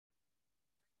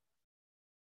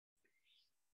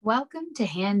Welcome to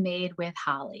Handmade with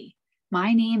Holly.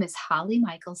 My name is Holly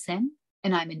Michelson,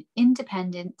 and I'm an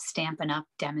independent Stampin' Up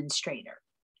demonstrator.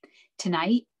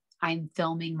 Tonight, I'm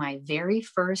filming my very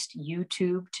first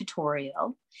YouTube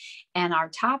tutorial, and our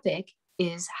topic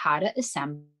is how to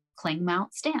assemble cling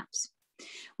mount stamps.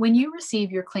 When you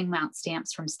receive your cling mount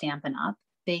stamps from Stampin' Up,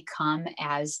 they come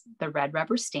as the red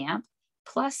rubber stamp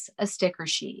plus a sticker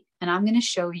sheet, and I'm going to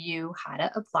show you how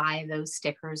to apply those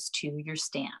stickers to your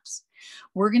stamps.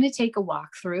 We're going to take a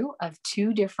walkthrough of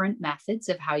two different methods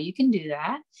of how you can do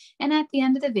that, and at the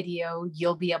end of the video,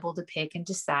 you'll be able to pick and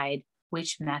decide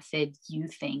which method you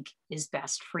think is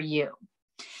best for you.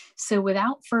 So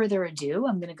without further ado,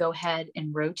 I'm going to go ahead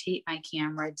and rotate my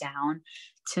camera down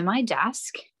to my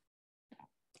desk.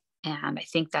 And I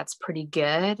think that's pretty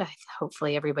good.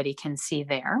 Hopefully everybody can see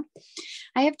there.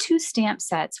 I have two stamp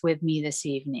sets with me this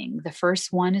evening. The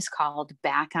first one is called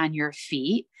Back on Your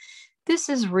Feet. This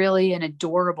is really an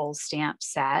adorable stamp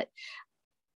set.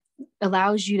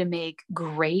 Allows you to make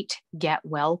great get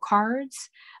well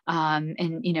cards and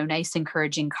nice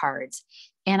encouraging cards.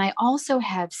 And I also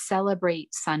have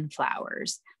Celebrate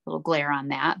Sunflowers. A little glare on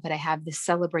that, but I have the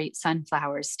Celebrate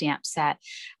Sunflowers stamp set,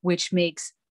 which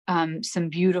makes some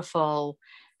beautiful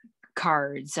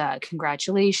cards.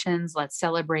 Congratulations, let's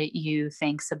celebrate you,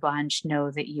 thanks a bunch, know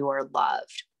that you are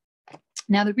loved.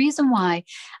 Now, the reason why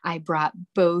I brought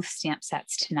both stamp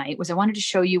sets tonight was I wanted to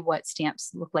show you what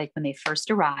stamps look like when they first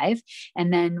arrive,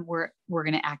 and then we're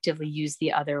going to actively use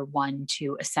the other one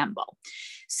to assemble.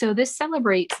 So this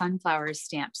Celebrate Sunflowers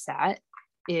stamp set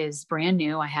is brand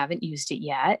new. I haven't used it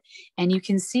yet. And you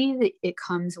can see that it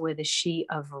comes with a sheet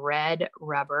of red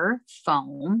rubber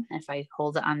foam. If I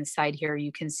hold it on the side here,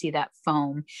 you can see that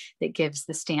foam that gives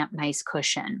the stamp nice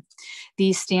cushion.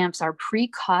 These stamps are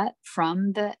pre-cut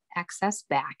from the excess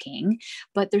backing,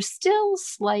 but they're still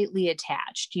slightly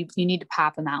attached. You need to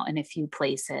pop them out in a few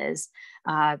places,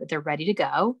 but they're ready to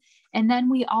go. And then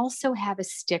we also have a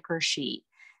sticker sheet.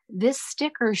 This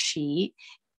sticker sheet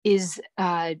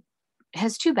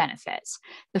has two benefits.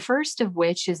 The first of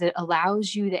which is it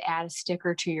allows you to add a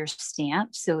sticker to your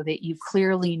stamp so that you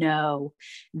clearly know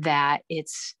that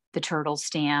it's the turtle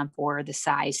stamp or the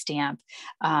size stamp.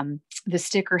 The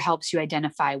sticker helps you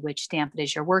identify which stamp it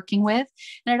is you're working with.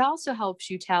 And it also helps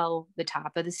you tell the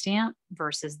top of the stamp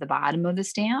versus the bottom of the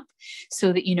stamp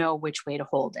so that you know which way to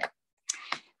hold it.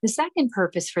 The second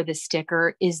purpose for the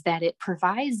sticker is that it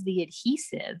provides the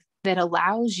adhesive that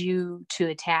allows you to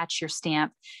attach your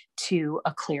stamp to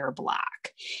a clear block.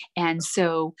 And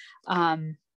so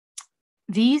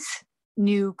these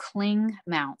new cling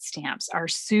mount stamps are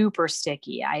super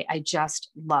sticky. I just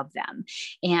love them.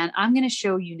 And I'm going to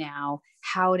show you now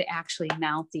how to actually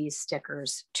mount these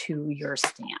stickers to your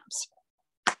stamps.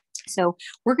 So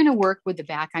we're going to work with the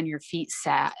Back on Your Feet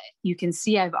set. You can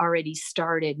see I've already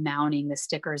started mounting the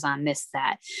stickers on this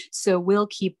set. So we'll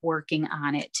keep working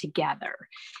on it together.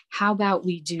 How about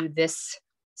we do this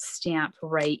stamp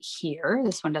right here?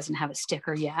 This one doesn't have a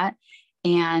sticker yet.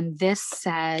 And this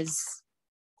says,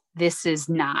 "This is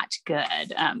not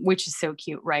good," which is so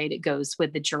cute, right? It goes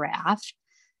with the giraffe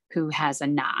who has a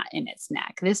knot in its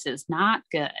neck. This is not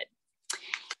good.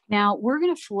 Now we're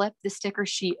going to flip the sticker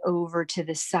sheet over to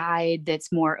the side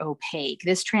that's more opaque.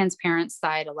 This transparent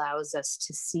side allows us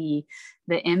to see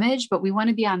the image, but we want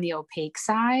to be on the opaque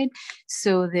side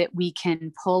so that we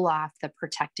can pull off the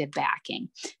protective backing.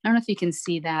 I don't know if you can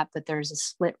see that, but there's a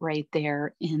slit right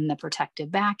there in the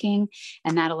protective backing,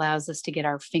 and that allows us to get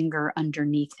our finger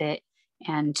underneath it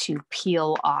and to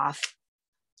peel off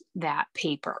that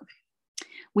paper.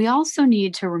 We also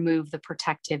need to remove the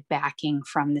protective backing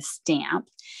from the stamp,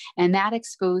 and that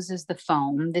exposes the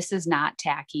foam. This is not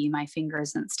tacky. My finger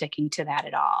isn't sticking to that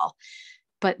at all.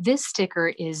 But this sticker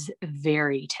is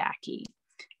very tacky.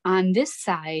 On this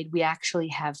side, we actually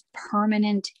have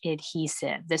permanent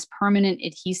adhesive. This permanent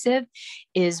adhesive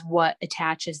is what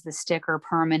attaches the sticker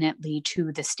permanently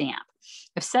to the stamp.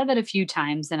 I've said that a few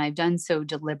times, and I've done so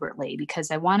deliberately because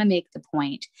I want to make the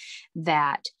point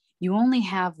that you only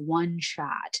have one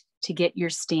shot to get your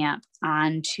stamp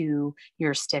onto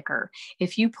your sticker.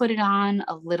 If you put it on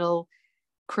a little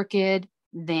crooked,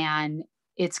 then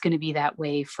it's going to be that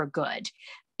way for good.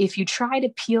 If you try to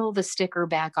peel the sticker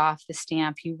back off the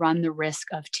stamp, you run the risk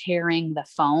of tearing the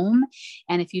foam.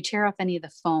 And if you tear off any of the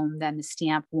foam, then the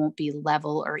stamp won't be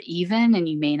level or even, and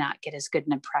you may not get as good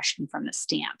an impression from the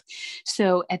stamp.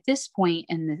 So at this point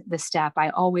in the step, I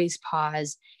always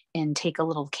pause and take a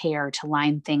little care to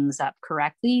line things up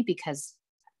correctly because,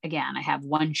 again, I have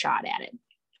one shot at it.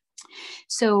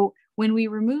 So when we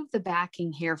remove the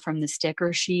backing here from the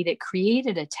sticker sheet, it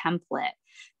created a template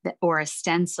or a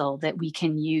stencil that we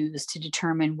can use to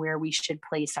determine where we should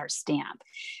place our stamp.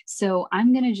 So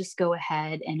I'm going to just go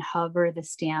ahead and hover the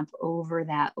stamp over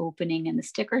that opening in the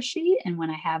sticker sheet. And when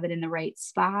I have it in the right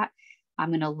spot, I'm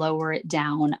going to lower it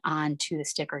down onto the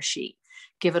sticker sheet.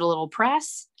 Give it a little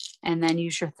press and then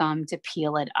use your thumb to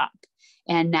peel it up.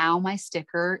 And now my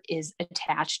sticker is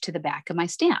attached to the back of my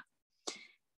stamp.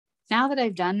 Now that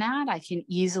I've done that, I can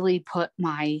easily put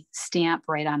my stamp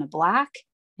right on a block,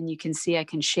 and you can see I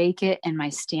can shake it and my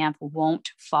stamp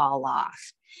won't fall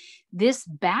off. This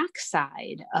back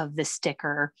side of the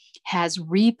sticker has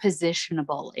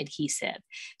repositionable adhesive.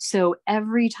 So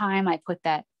every time I put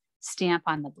that stamp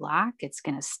on the block, it's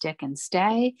going to stick and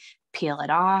stay. Peel it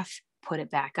off, put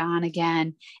it back on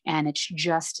again, and it's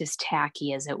just as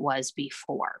tacky as it was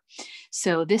before.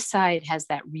 So this side has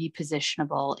that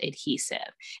repositionable adhesive.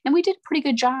 And we did a pretty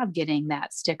good job getting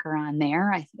that sticker on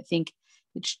there. I think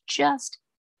it's just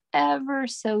ever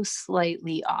so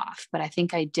slightly off, but I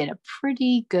think I did a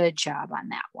pretty good job on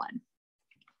that one.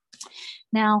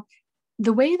 Now,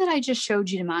 the way that I just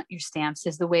showed you to mount your stamps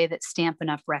is the way that Stampin'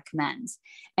 Up! Recommends.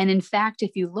 And in fact,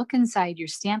 if you look inside your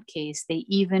stamp case, they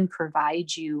even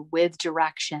provide you with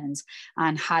directions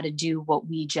on how to do what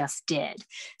we just did.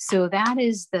 So that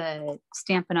is the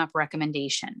Stampin' Up!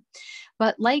 Recommendation.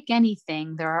 But like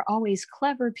anything, there are always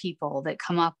clever people that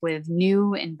come up with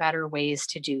new and better ways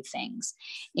to do things.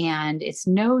 And it's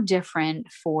no different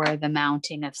for the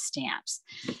mounting of stamps.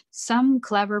 Some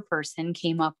clever person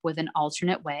came up with an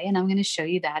alternate way, and I'm going to show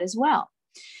you that as well.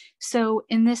 So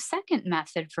in this second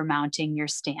method for mounting your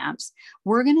stamps,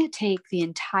 we're going to take the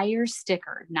entire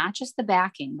sticker, not just the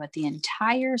backing, but the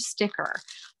entire sticker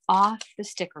off the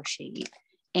sticker sheet,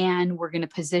 and we're going to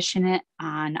position it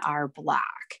on our block.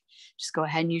 Just go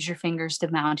ahead and use your fingers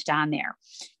to mount it on there.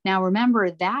 Now remember,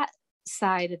 that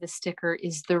side of the sticker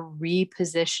is the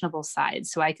repositionable side.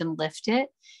 So I can lift it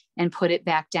and put it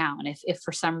back down. If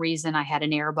for some reason I had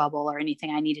an air bubble or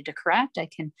anything I needed to correct, I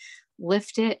can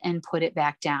lift it and put it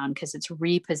back down because it's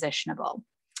repositionable.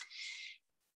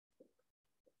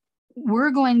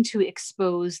 We're going to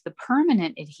expose the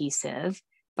permanent adhesive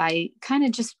by kind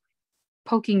of just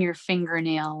poking your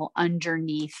fingernail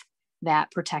underneath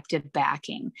that protective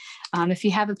backing. If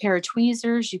you have a pair of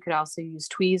tweezers, you could also use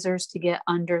tweezers to get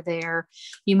under there.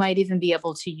 You might even be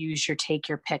able to use your take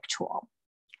your pick tool.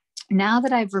 Now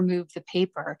that I've removed the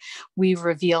paper, we've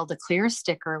revealed a clear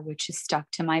sticker, which is stuck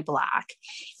to my block.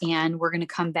 And we're going to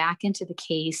come back into the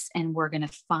case and we're going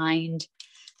to find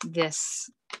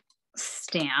this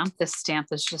stamp. This stamp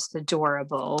is just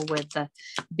adorable with the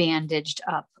bandaged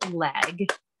up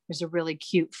leg. There's a really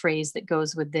cute phrase that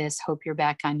goes with this: hope you're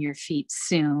back on your feet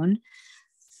soon.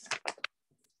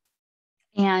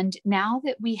 And now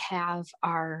that we have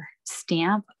our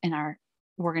stamp and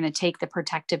we're going to take the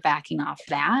protective backing off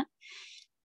that.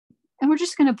 And we're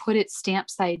just going to put it stamp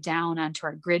side down onto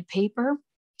our grid paper.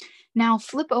 Now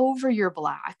flip over your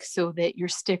block so that your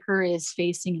sticker is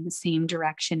facing in the same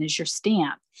direction as your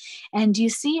stamp. And do you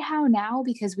see how now,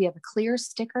 because we have a clear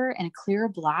sticker and a clear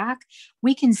block,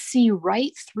 we can see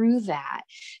right through that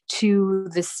to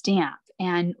the stamp,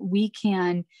 and we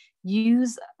can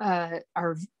use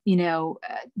our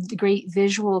great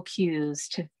visual cues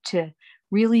to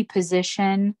really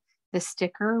position the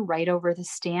sticker right over the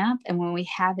stamp. And when we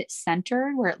have it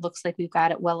centered where it looks like we've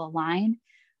got it well aligned,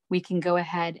 we can go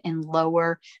ahead and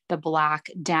lower the block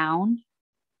down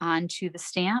onto the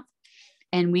stamp.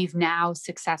 And we've now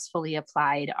successfully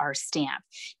applied our stamp.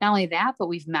 Not only that, but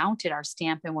we've mounted our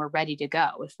stamp and we're ready to go.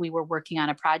 If we were working on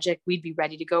a project, we'd be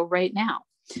ready to go right now.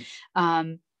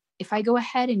 If I go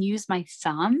ahead and use my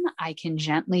thumb, I can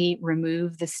gently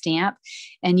remove the stamp,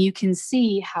 and you can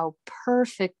see how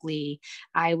perfectly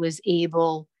I was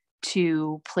able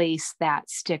to place that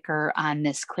sticker on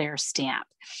this clear stamp.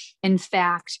 In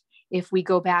fact, if we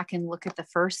go back and look at the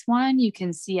first one, you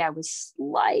can see I was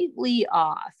slightly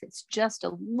off. It's just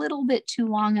a little bit too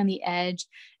long on the edge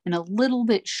and a little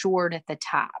bit short at the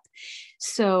top.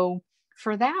 So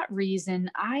for that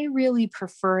reason, I really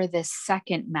prefer this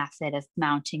second method of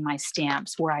mounting my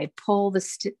stamps, where I pull the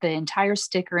entire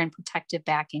sticker and protective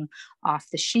backing off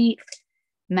the sheet,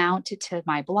 mount it to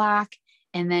my block,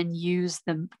 and then use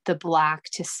the block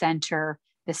to center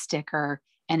the sticker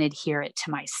and adhere it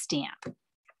to my stamp.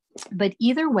 But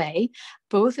either way,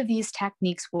 both of these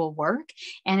techniques will work,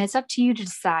 and it's up to you to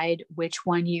decide which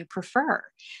one you prefer.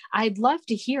 I'd love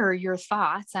to hear your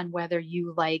thoughts on whether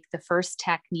you like the first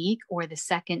technique or the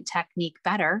second technique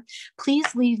better.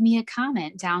 Please leave me a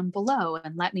comment down below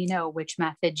and let me know which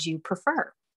methods you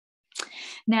prefer.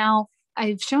 Now,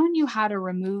 I've shown you how to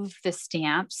remove the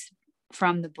stamps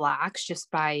from the blocks just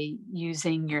by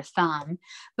using your thumb.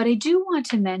 But I do want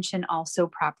to mention also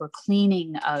proper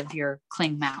cleaning of your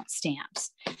cling mount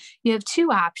stamps. You have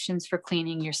two options for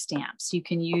cleaning your stamps. You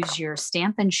can use your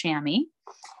Stampin' Chamois,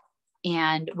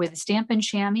 and with Stampin'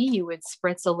 Chamois, you would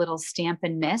spritz a little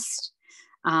Stampin' Mist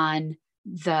on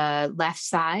the left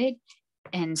side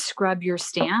and scrub your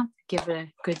stamp, give it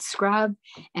a good scrub,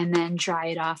 and then dry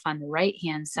it off on the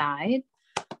right-hand side.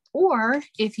 Or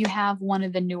if you have one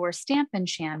of the newer Stampin'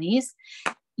 Chamois,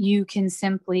 you can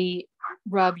simply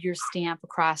rub your stamp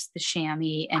across the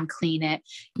chamois and clean it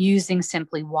using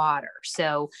simply water.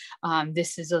 So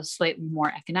this is a slightly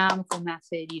more economical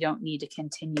method. You don't need to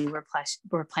continue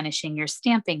replenishing your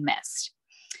stamping mist.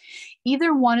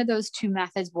 Either one of those two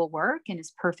methods will work and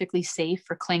is perfectly safe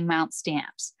for cling mount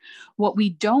stamps. What we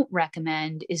don't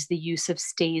recommend is the use of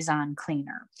Stays-On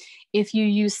Cleaner. If you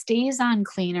use Stays-On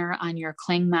Cleaner on your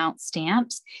cling mount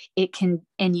stamps,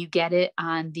 and you get it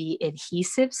on the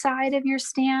adhesive side of your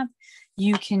stamp,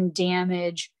 you can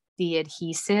damage the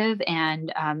adhesive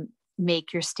and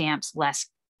make your stamps less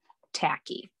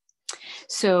tacky.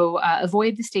 So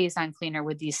avoid the Stays-On Cleaner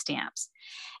with these stamps.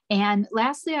 And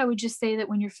lastly, I would just say that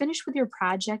when you're finished with your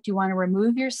project, you want to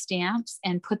remove your stamps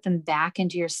and put them back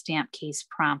into your stamp case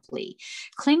promptly.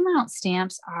 Cling mount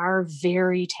stamps are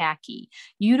very tacky.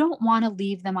 You don't want to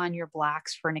leave them on your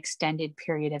blocks for an extended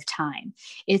period of time.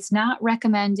 It's not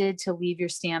recommended to leave your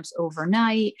stamps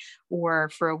overnight or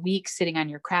for a week sitting on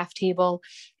your craft table.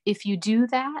 If you do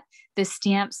that, the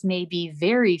stamps may be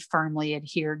very firmly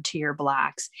adhered to your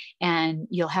blocks, and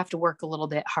you'll have to work a little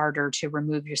bit harder to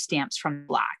remove your stamps from the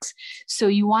blocks. So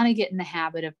you want to get in the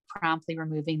habit of promptly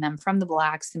removing them from the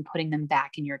blocks and putting them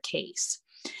back in your case.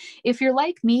 If you're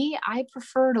like me, I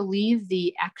prefer to leave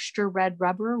the extra red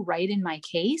rubber right in my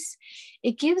case.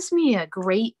 It gives me a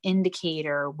great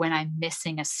indicator when I'm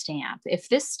missing a stamp. If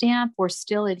this stamp were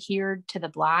still adhered to the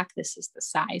block, this is the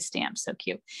size stamp, so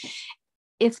cute.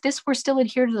 If this were still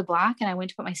adhered to the block and I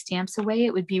went to put my stamps away,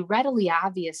 it would be readily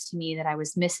obvious to me that I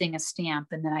was missing a stamp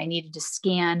and that I needed to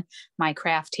scan my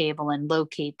craft table and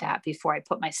locate that before I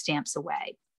put my stamps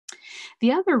away.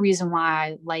 The other reason why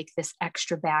I like this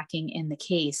extra backing in the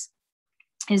case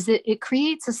is that it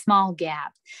creates a small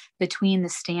gap between the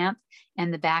stamp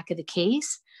and the back of the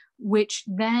case, which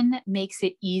then makes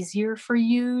it easier for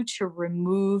you to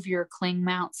remove your cling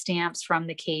mount stamps from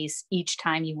the case each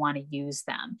time you want to use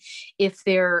them. If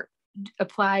they're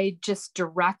applied just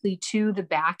directly to the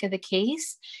back of the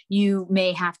case, you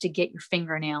may have to get your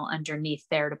fingernail underneath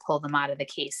there to pull them out of the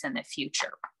case in the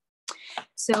future.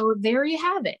 So there you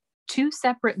have it. Two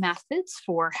separate methods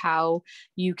for how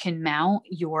you can mount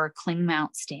your cling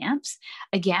mount stamps.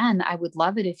 Again, I would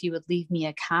love it if you would leave me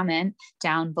a comment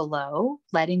down below,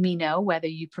 letting me know whether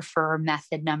you prefer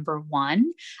method number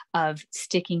 1 of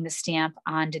sticking the stamp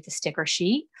onto the sticker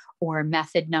sheet, or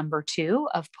method number 2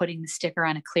 of putting the sticker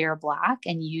on a clear block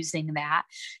and using that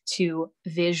to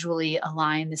visually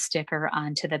align the sticker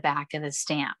onto the back of the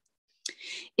stamp.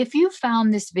 If you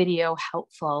found this video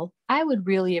helpful, I would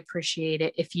really appreciate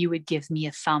it if you would give me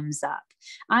a thumbs up.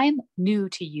 I'm new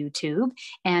to YouTube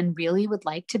and really would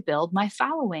like to build my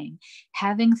following.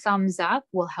 Having thumbs up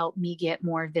will help me get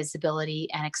more visibility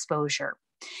and exposure.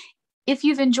 If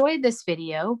you've enjoyed this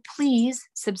video, please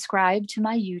subscribe to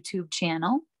my YouTube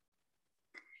channel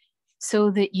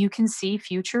so that you can see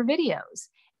future videos.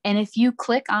 And if you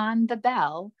click on the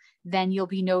bell, then you'll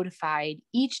be notified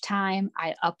each time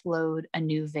I upload a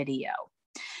new video.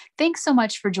 Thanks so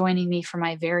much for joining me for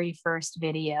my very first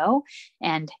video,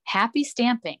 and happy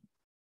stamping!